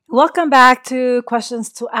Welcome back to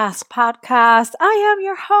Questions to Ask podcast. I am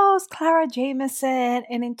your host, Clara Jameson,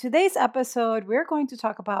 and in today's episode, we're going to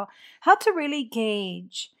talk about how to really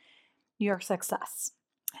gauge your success.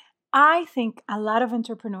 I think a lot of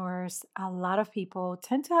entrepreneurs, a lot of people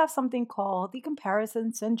tend to have something called the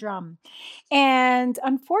comparison syndrome. And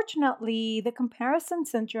unfortunately, the comparison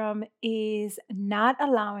syndrome is not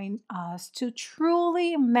allowing us to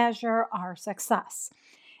truly measure our success.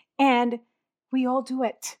 And we all do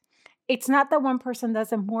it. It's not that one person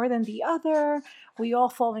does it more than the other. We all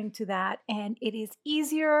fall into that. And it is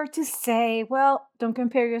easier to say, well, don't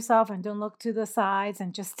compare yourself and don't look to the sides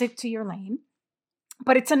and just stick to your lane.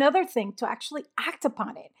 But it's another thing to actually act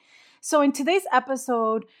upon it. So, in today's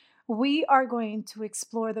episode, we are going to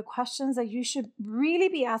explore the questions that you should really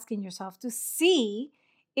be asking yourself to see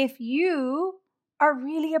if you are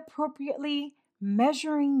really appropriately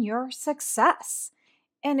measuring your success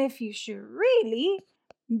and if you should really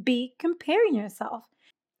be comparing yourself.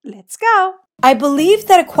 Let's go. I believe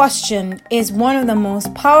that a question is one of the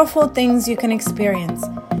most powerful things you can experience.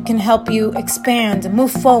 It can help you expand, move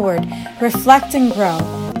forward, reflect, and grow.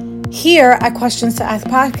 Here at Questions to Ask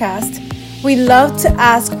podcast, we love to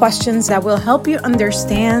ask questions that will help you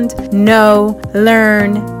understand, know,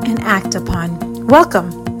 learn, and act upon.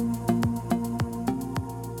 Welcome.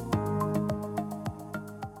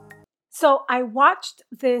 So I watched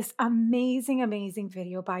this amazing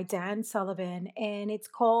video by Dan Sullivan, and it's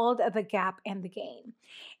called The Gap and the Gain.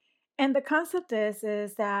 And the concept is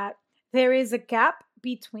that there is a gap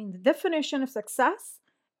between the definition of success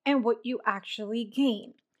and what you actually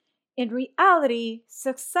gain. In reality,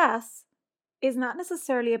 success is not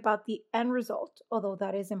necessarily about the end result, although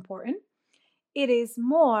that is important. It is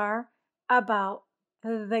more about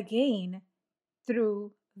the gain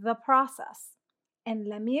through the process. And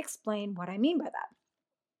let me explain what I mean by that.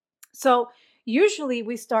 So, usually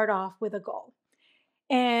we start off with a goal.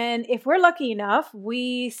 And if we're lucky enough,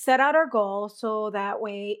 we set out our goal so that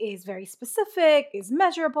way is very specific, is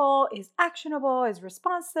measurable, is actionable, is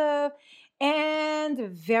responsive, and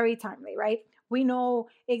very timely, right? We know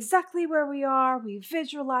exactly where we are. We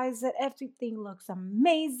visualize it. Everything looks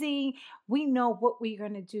amazing. We know what we're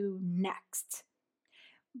going to do next.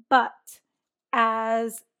 But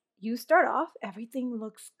as you start off, everything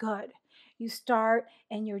looks good. You start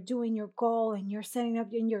and you're doing your goal and you're setting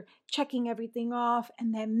up and you're checking everything off.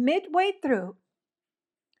 And then midway through,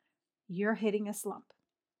 you're hitting a slump.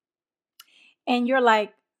 And you're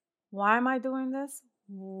like, why am I doing this?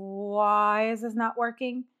 Why is this not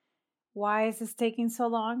working? Why is this taking so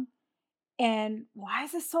long? And why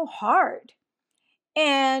is this so hard?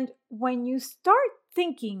 And when you start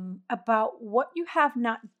thinking about what you have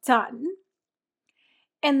not done,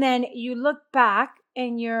 and then you look back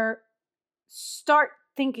and you start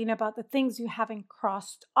thinking about the things you haven't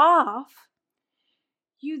crossed off,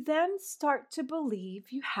 you then start to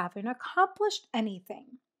believe you haven't accomplished anything.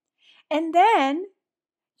 And then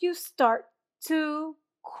you start to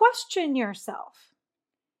question yourself.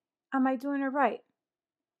 Am I doing it right?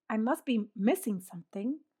 I must be missing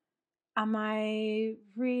something. Did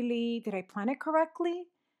I plan it correctly?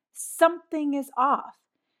 Something is off.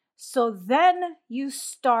 So then you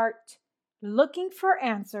start looking for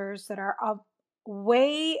answers that are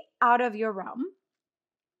way out of your realm.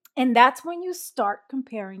 And that's when you start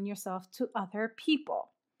comparing yourself to other people.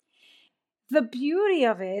 The beauty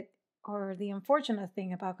of it, or the unfortunate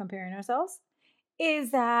thing about comparing ourselves,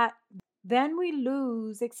 is that then we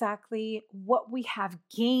lose exactly what we have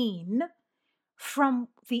gained from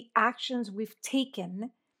the actions we've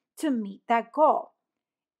taken to meet that goal.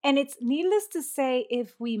 And it's needless to say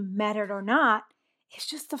if we met it or not. It's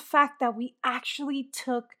just the fact that we actually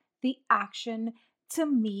took the action to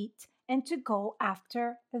meet and to go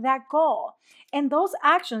after that goal. And those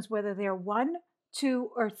actions, whether they're 1,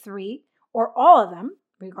 2, or 3, or all of them,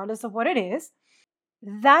 regardless of what it is,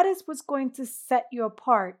 that is what's going to set you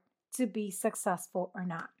apart to be successful or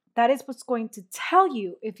not. That is what's going to tell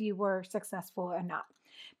you if you were successful or not.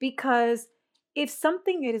 Because if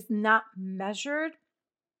something is not measured,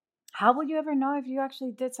 how will you ever know if you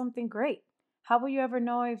actually did something great? How will you ever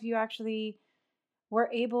know if you actually were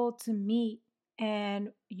able to meet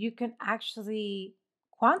and you can actually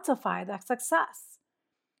quantify that success?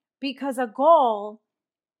 Because a goal,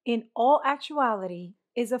 in all actuality,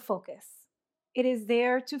 is a focus. It is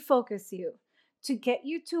there to focus you, to get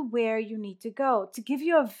you to where you need to go, to give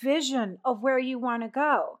you a vision of where you want to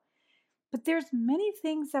go. But there's many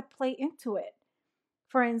things that play into it.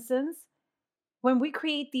 For instance, when we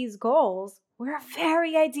create these goals, we're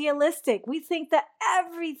very idealistic. We think that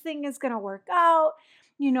everything is going to work out.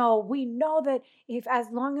 We know that if as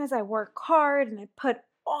long as I work hard and I put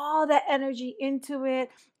all that energy into it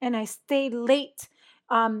and I stay late,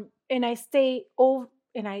 and I stay over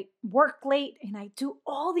and I work late and I do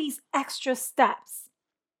all these extra steps,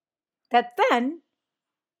 that then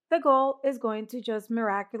the goal is going to just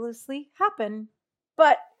miraculously happen.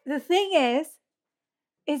 But the thing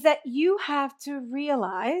is that you have to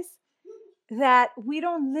realize that we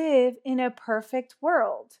don't live in a perfect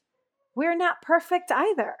world. We're not perfect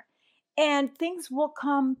either. And things will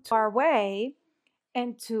come to our way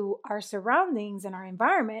and to our surroundings and our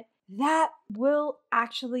environment that will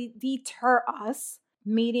actually deter us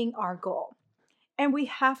meeting our goal. And we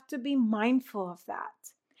have to be mindful of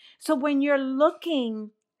that. So when you're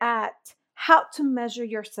looking at how to measure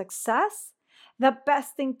your success, the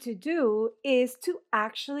best thing to do is to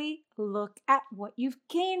actually look at what you've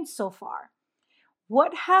gained so far.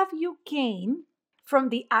 What have you gained from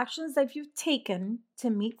the actions that you've taken to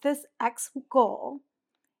meet this X goal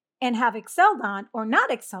and have excelled on or not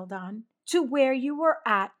excelled on to where you were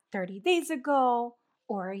at 30 days ago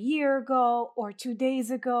or a year ago or 2 days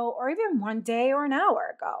ago or even one day or an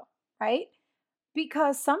hour ago, right?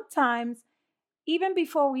 Because sometimes, even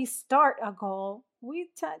before we start a goal, we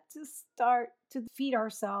tend to start to feed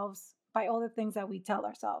ourselves by all the things that we tell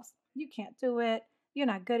ourselves. You can't do it. You're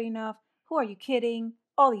not good enough. Who are you kidding?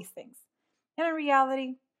 All these things. And in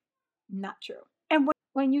reality, not true. And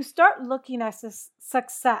when you start looking at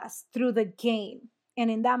success through the gain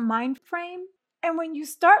and in that mind frame, and when you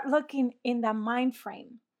start looking in that mind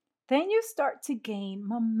frame, then you start to gain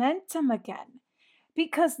momentum again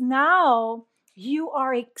because now you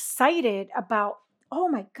are excited about, oh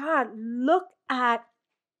my God, look at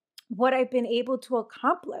what I've been able to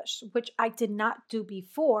accomplish, which I did not do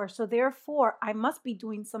before. So therefore, I must be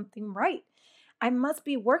doing something right. I must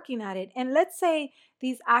be working at it. And let's say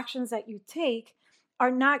these actions that you take are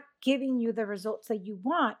not giving you the results that you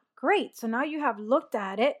want. Great. So now you have looked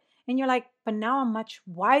at it and you're like, but now I'm much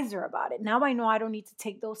wiser about it. Now I know I don't need to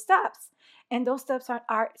take those steps. And those steps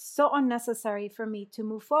are so unnecessary for me to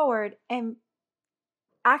move forward and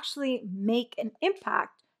actually make an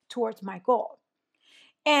impact towards my goal.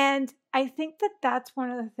 And I think that that's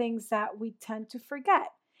one of the things that we tend to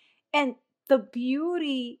forget. And the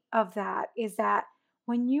beauty of that is that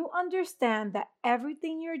when you understand that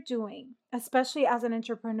everything you're doing, especially as an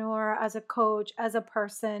entrepreneur, as a coach, as a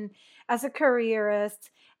person, as a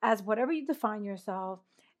careerist, as whatever you define yourself,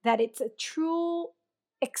 that it's a true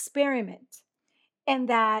experiment and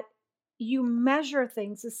that you measure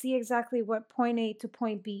things to see exactly what point A to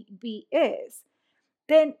point B is,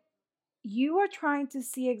 then you are trying to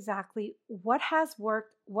see exactly what has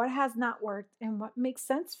worked, what has not worked, and what makes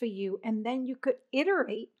sense for you. And then you could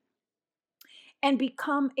iterate and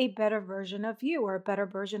become a better version of you or a better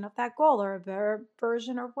version of that goal or a better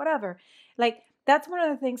version or whatever. Like, that's one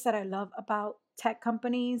of the things that I love about tech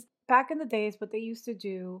companies. Back in the days, what they used to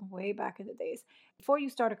do, way back in the days, before you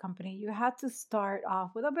start a company, you had to start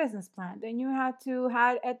off with a business plan. Then you had to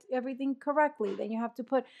have everything correctly. Then you have to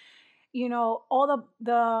put all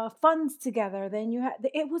the funds together. Then you had,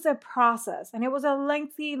 it was a process, and it was a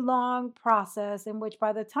lengthy, long process in which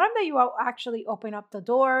by the time that you actually open up the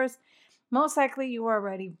doors, most likely you were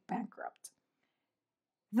already bankrupt.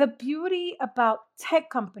 The beauty about tech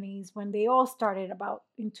companies, when they all started about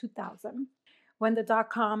in 2000, when the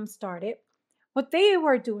dot-com started, what they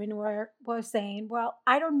were doing was saying, well,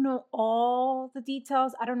 I don't know all the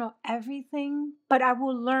details, I don't know everything, but I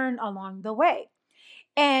will learn along the way.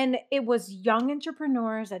 And it was young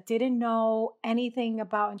entrepreneurs that didn't know anything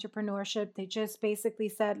about entrepreneurship. They just basically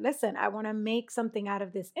said, listen, I want to make something out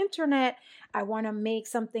of this internet. I want to make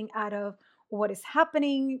something out of what is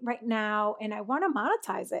happening right now. And I want to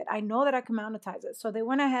monetize it. I know that I can monetize it. So they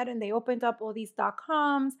went ahead and they opened up all these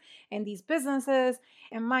 .coms and these businesses.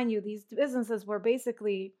 And mind you, these businesses were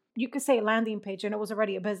basically, you could say, a landing page, and it was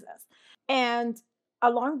already a business. And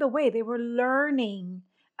along the way, they were learning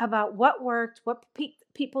about what worked, what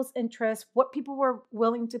people's interests, what people were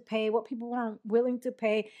willing to pay, what people weren't willing to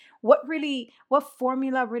pay, what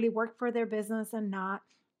formula really worked for their business and not.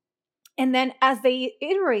 And then as they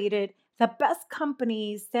iterated, the best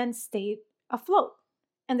companies then stayed afloat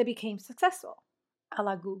and they became successful. A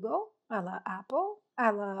la Google, a la Apple,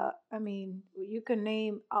 you can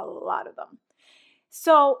name a lot of them.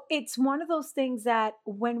 So it's one of those things that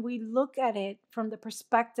when we look at it from the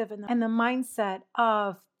perspective and the mindset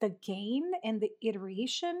of the gain and the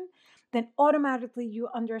iteration, then automatically you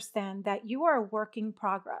understand that you are a work in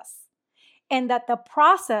progress and that the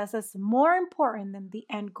process is more important than the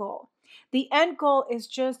end goal. The end goal is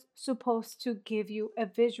just supposed to give you a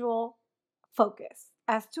visual focus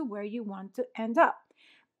as to where you want to end up.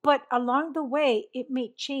 But along the way, it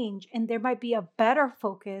may change and there might be a better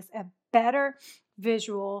focus, a better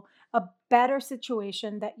visual, a better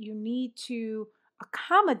situation that you need to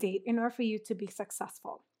accommodate in order for you to be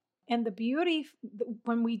successful. And the beauty,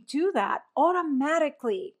 when we do that,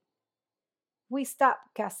 automatically we stop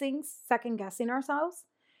guessing, second guessing ourselves.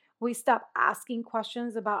 We stop asking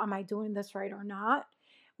questions about, am I doing this right or not?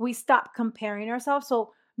 We stop comparing ourselves.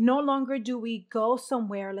 So no longer do we go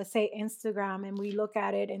somewhere, let's say Instagram, and we look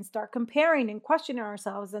at it and start comparing and questioning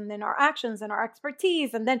ourselves and then our actions and our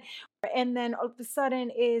expertise. And then all of a sudden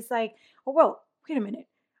is like, oh, whoa, wait a minute.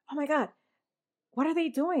 Oh my God, what are they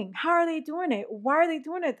doing? How are they doing it? Why are they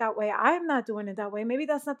doing it that way? I'm not doing it that way. Maybe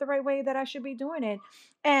that's not the right way that I should be doing it.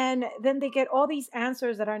 And then they get all these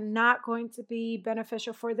answers that are not going to be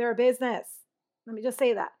beneficial for their business. Let me just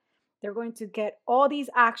say that. They're going to get all these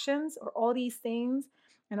actions or all these things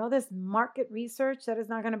and all this market research that is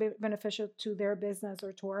not going to be beneficial to their business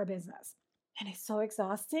or to our business. And it's so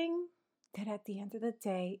exhausting that at the end of the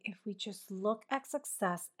day, if we just look at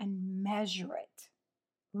success and measure it,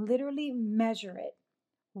 literally measure it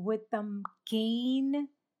with the gain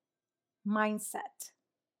mindset,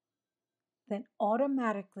 then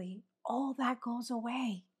automatically all that goes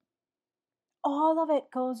away. All of it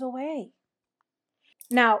goes away.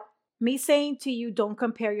 Now, me saying to you, don't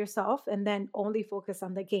compare yourself and then only focus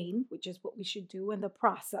on the gain, which is what we should do in the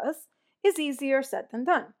process, is easier said than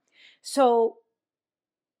done. So,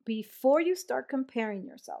 before you start comparing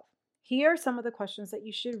yourself, here are some of the questions that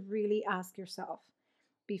you should really ask yourself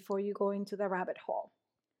before you go into the rabbit hole.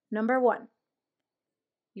 Number one,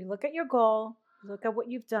 you look at your goal, look at what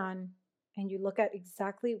you've done, and you look at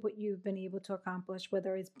exactly what you've been able to accomplish,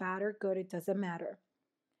 whether it's bad or good, it doesn't matter.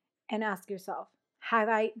 And ask yourself, have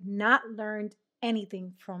I not learned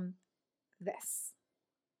anything from this?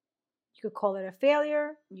 You could call it a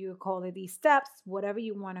failure, you could call it these steps, whatever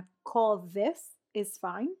you want to call this is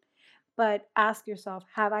fine. But ask yourself,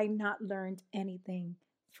 have I not learned anything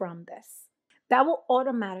from this? That will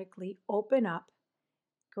automatically open up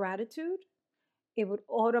gratitude. It would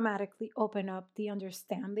automatically open up the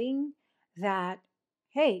understanding that,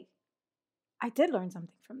 hey, I did learn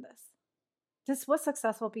something from this. This was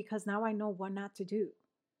successful because now I know what not to do.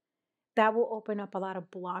 That will open up a lot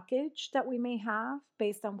of blockage that we may have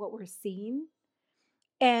based on what we're seeing.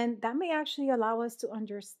 And that may actually allow us to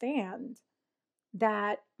understand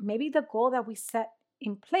that maybe the goal that we set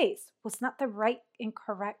in place was not the right and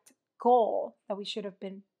correct goal that we should have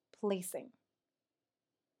been placing.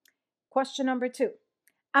 Question number 2.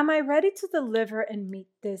 Am I ready to deliver and meet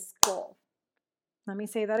this goal? Let me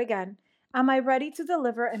say that again. Am I ready to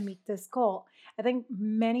deliver and meet this goal? I think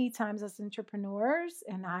many times as entrepreneurs,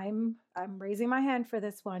 and I'm raising my hand for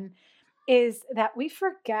this one, is that we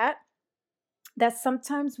forget that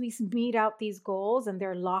sometimes we meet out these goals and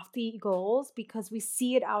they're lofty goals because we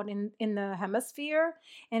see it out in the hemisphere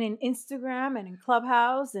and in Instagram and in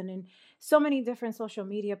Clubhouse and in so many different social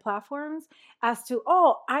media platforms as to,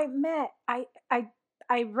 oh, I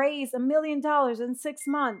raised $1 million in 6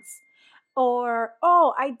 months, or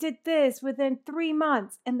oh, I did this within 3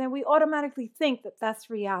 months, and then we automatically think that that's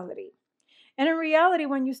reality. And in reality,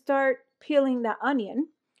 when you start peeling the onion,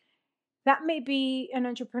 that may be an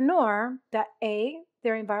entrepreneur that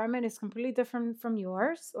their environment is completely different from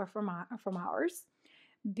yours or from ours.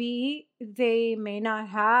 B, they may not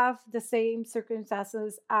have the same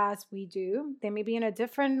circumstances as we do. They may be in a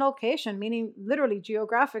different location, meaning literally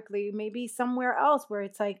geographically, maybe somewhere else where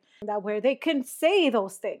it's like that, where they can say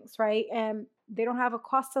those things, right? And they don't have a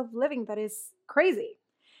cost of living that is crazy.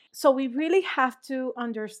 So we really have to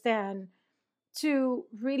understand to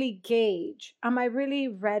really gauge, am I really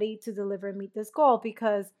ready to deliver and meet this goal?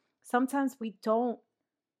 Because sometimes we're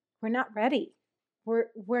not ready.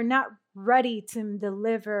 We're not ready to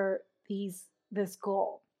deliver this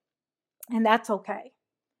goal. And that's okay.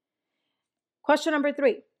 Question number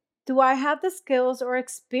 3. Do I have the skills or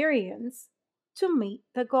experience to meet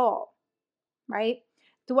the goal? Right?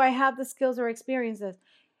 Do I have the skills or experiences?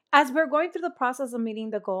 As we're going through the process of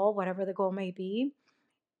meeting the goal, whatever the goal may be,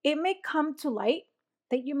 it may come to light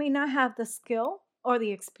that you may not have the skill or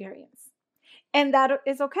the experience. And that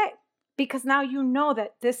is okay, because now you know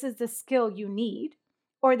that this is the skill you need,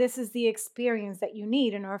 or this is the experience that you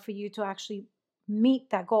need in order for you to actually meet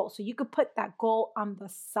that goal. So you could put that goal on the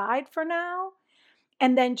side for now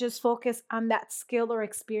and then just focus on that skill or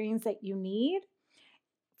experience that you need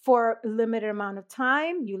for a limited amount of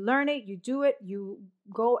time. You learn it, you do it, you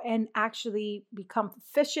go and actually become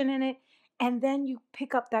proficient in it, and then you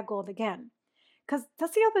pick up that goal again. Because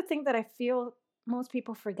that's the other thing that I feel most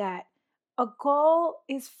people forget. A goal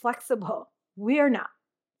is flexible. We're not.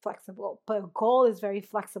 flexible, but a goal is very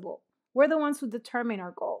flexible. We're the ones who determine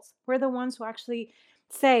our goals. We're the ones who actually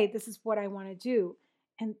say, this is what I want to do.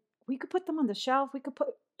 And we could put them on the shelf. We could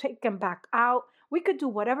take them back out. We could do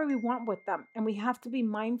whatever we want with them. And we have to be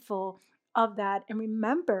mindful of that and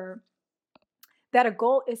remember that a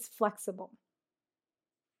goal is flexible.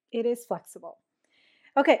 It is flexible.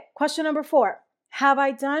 Okay, question number 4. Have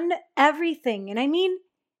I done everything? And I mean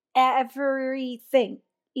everything.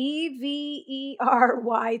 EVERYTHING.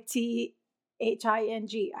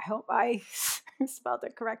 I hope I spelled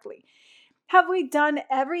it correctly. Have we done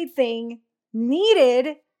everything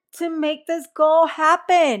needed to make this goal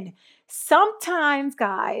happen? Sometimes,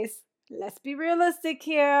 guys, let's be realistic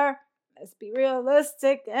here. Let's be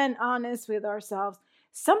realistic and honest with ourselves.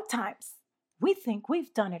 Sometimes we think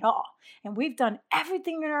we've done it all and we've done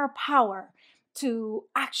everything in our power to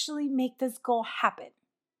actually make this goal happen.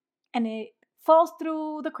 And it falls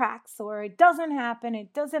through the cracks, or it doesn't happen.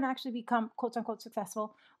 It doesn't actually become quote unquote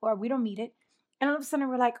successful, or we don't meet it. And all of a sudden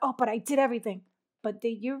we're like, oh, but I did everything. But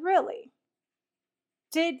did you really?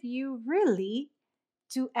 Did you really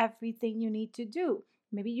do everything you need to do?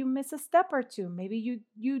 Maybe you miss a step or two. Maybe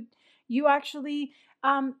you actually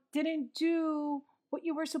didn't do what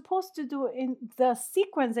you were supposed to do in the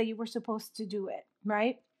sequence that you were supposed to do it,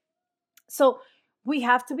 right? So we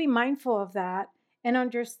have to be mindful of that and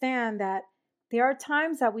understand that there are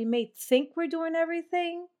times that we may think we're doing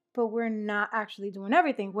everything, but we're not actually doing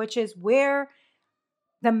everything, which is where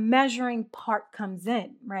the measuring part comes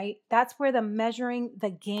in, right? That's where the measuring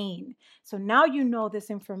the gain. So now you know this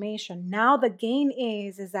information. Now the gain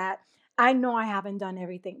is that I know I haven't done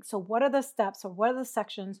everything. So what are the steps, or what are the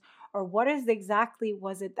sections, or what is exactly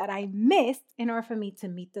was it that I missed in order for me to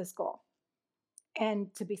meet this goal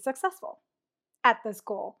and to be successful at this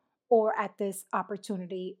goal or at this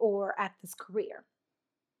opportunity or at this career?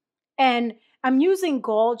 And I'm using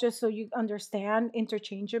goal just so you understand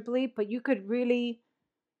interchangeably, but you could really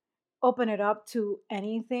open it up to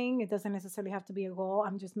anything. It doesn't necessarily have to be a goal.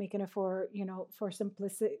 I'm just making it for, for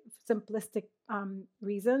simplistic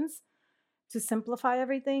reasons to simplify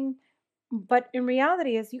everything. But in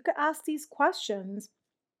reality is you could ask these questions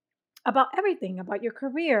about everything, about your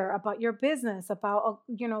career, about your business, about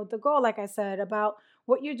the goal, like I said, about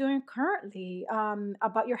what you're doing currently,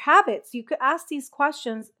 about your habits. You could ask these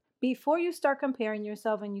questions before you start comparing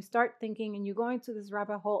yourself and you start thinking and you go into this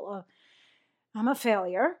rabbit hole of I'm a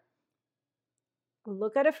failure.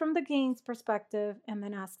 Look at it from the gains perspective and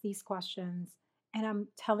then ask these questions. And I'm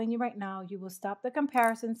telling you right now, you will stop the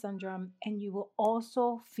comparison syndrome and you will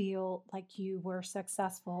also feel like you were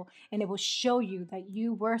successful. And it will show you that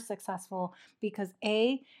you were successful because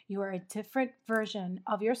you are a different version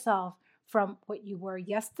of yourself from what you were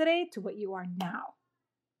yesterday to what you are now.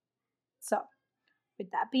 So,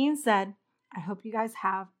 with that being said, I hope you guys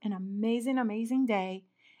have an amazing, amazing day.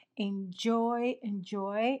 Enjoy,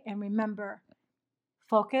 and remember,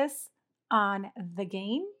 focus on the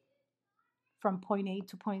gain from point A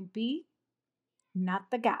to point B,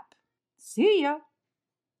 not the gap. See ya.